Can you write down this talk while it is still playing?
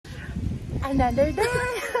Another day.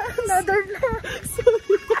 Another day.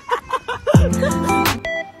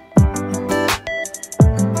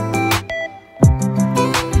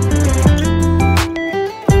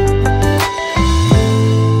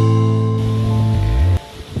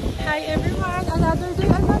 Hi everyone. Another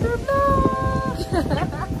day, another vlog.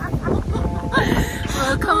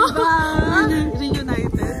 Welcome back.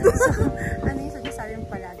 Reunited. Ano yung sabi yung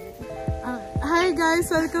palagi? Hi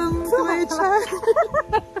guys, welcome to my channel.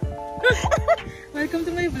 Welcome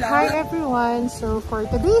to my vlog. Hi everyone. So for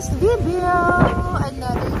today's video,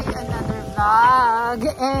 another day, another vlog,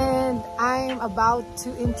 and I'm about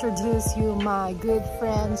to introduce you my good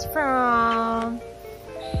friends from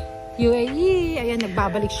UAE. Ayan,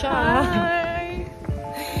 nagbabalik siya. Hi.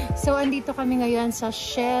 So andito kami ngayon sa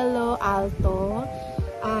Cielo Alto.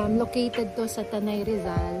 Located to sa Tanay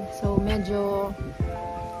Rizal. So medyo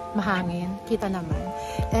mahangin, kita naman.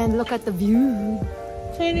 And look at the view.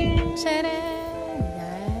 Charing! Charing!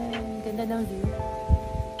 Yan, ganda ng view.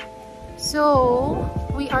 So,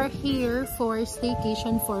 we are here for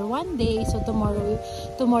staycation for one day. So,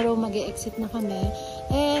 tomorrow mag-e-exit na kami.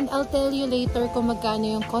 And I'll tell you later kung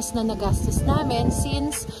magkano yung cost na nagastos namin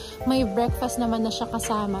since may breakfast naman na siya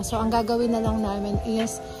kasama. So, ang gagawin na lang namin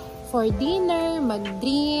is for dinner,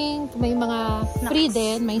 mag-drink, may mga free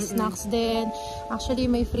din, may snacks din.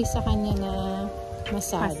 Actually, may free sa kanya na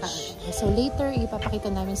massage. So later, ipapakita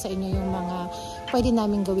namin sa inyo yung mga pwede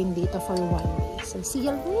namin gawin dito for one day. So see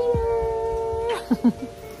you later!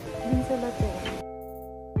 Din sa lato.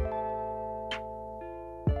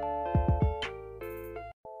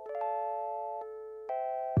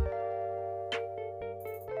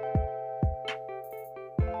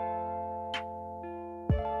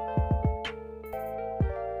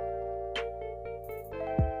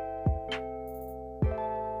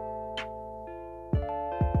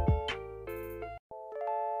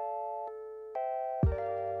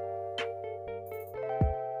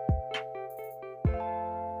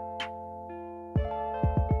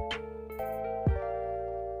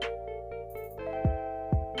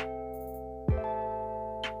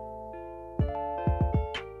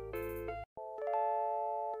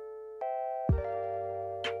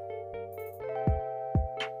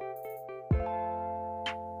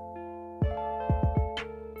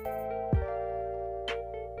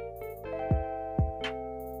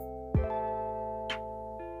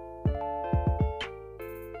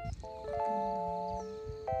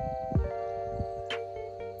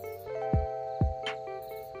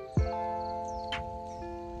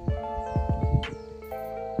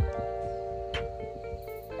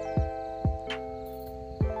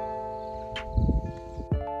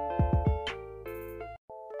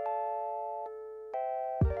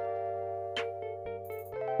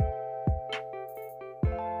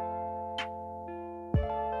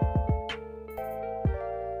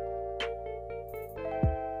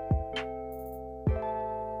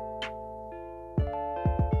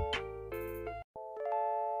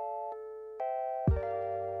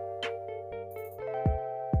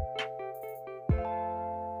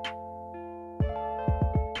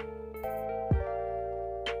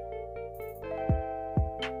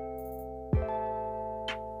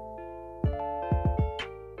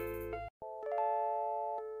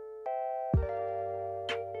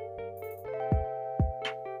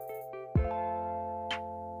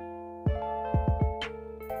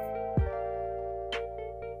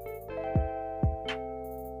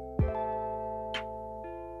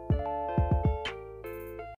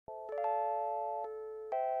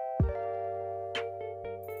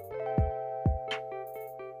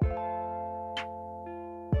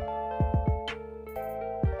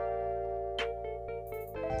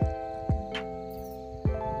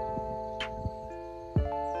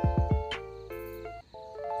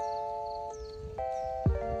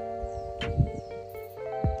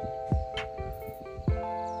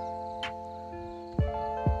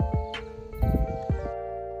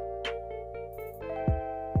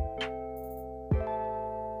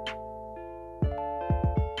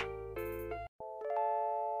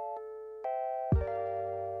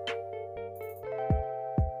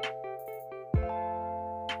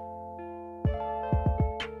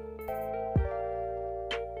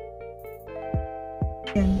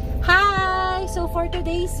 Hi! So for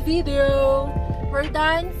today's video, we're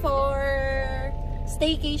done for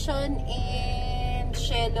staycation in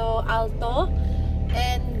Cielo Alto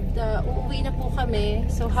and uuwi na po kami.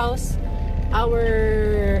 So how's our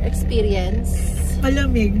experience?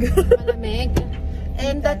 Malamig. Malamig.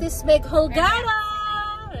 And that is Meg Holgara!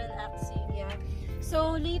 Relaxing, yeah.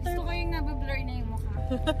 So later... Gusto ko yung nabablur na yung mukha.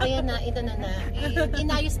 Ayan na, ito na na.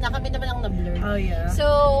 Inayos na, kami naman ang na-blur. Oh yeah.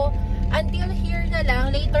 So, until here na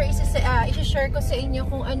lang. Later, isi-share ko sa inyo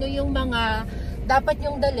kung ano yung mga dapat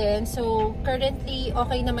yung dalhin. So, currently,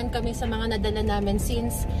 okay naman kami sa mga nadala namin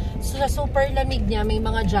since sa super lamig niya, may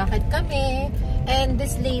mga jacket kami. And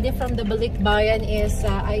this lady from the Balikbayan is,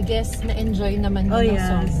 I guess, na-enjoy naman Oh ng yes,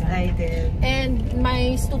 song. I did. And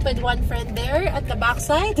my stupid one friend there at the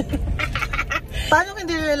backside. Paano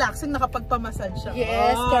hindi relaxing nakapagpamassage siya?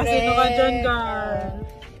 Yes, correct. Sino ka dyan, girl?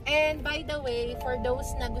 And by the way, for those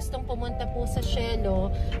na gustong pumunta po sa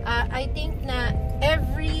Cielo, I think na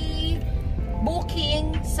every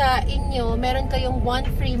booking sa inyo, meron kayong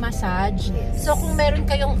 1 free massage. Yes. So kung meron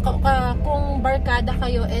kayong, kung barkada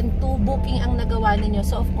kayo and 2 booking ang nagawa ninyo,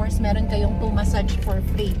 so of course meron kayong 2 massage for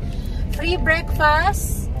free. Free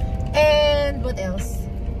breakfast, and what else?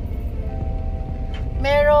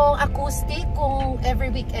 Merong acoustic kung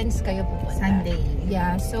every weekends kayo pupunta. Sunday.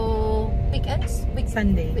 Yeah, so weekends?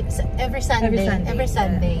 Sunday. Every Sunday. Every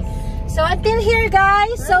Sunday. Yes. So until here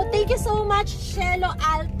guys, so thank you so much Cielo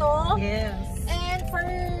Alto. Yes. And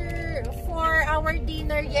for our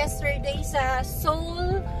dinner yesterday sa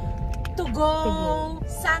Seuol-To-Go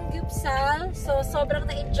Sangyupsal. So sobrang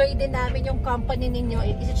na-enjoy din namin yung company ninyo.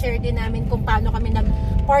 I-share din namin kung paano kami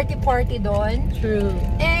nag-party doon. True.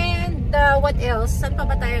 And what else? Saan pa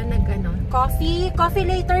ba tayo Coffee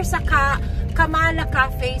later sa Kamala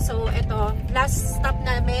Cafe. So ito, last stop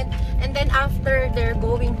namin. And then after, they're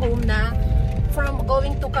going home na. From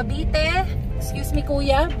going to Cavite, excuse me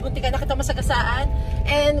kuya, bunti ka na kita masagasaan.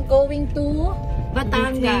 And going to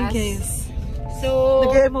Batangas. So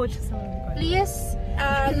nag-emoji sa please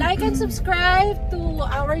like and subscribe to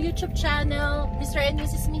our YouTube channel,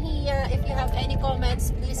 Mr&Mrs Mejia. If you have any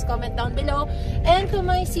comments, please comment down below. And to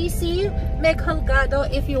my CC, Meg Holgado,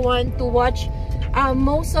 if you want to watch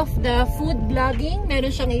most of the food vlogging,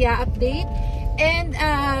 meron siyang i-update. And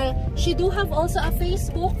she do have also a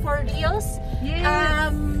Facebook for Reels.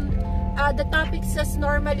 Yes. The topics is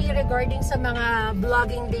normally regarding sa mga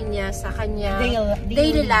vlogging din niya sa kanya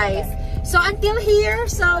daily life. So until here,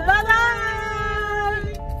 so bye-bye!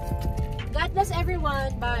 God bless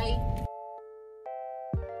everyone. Bye.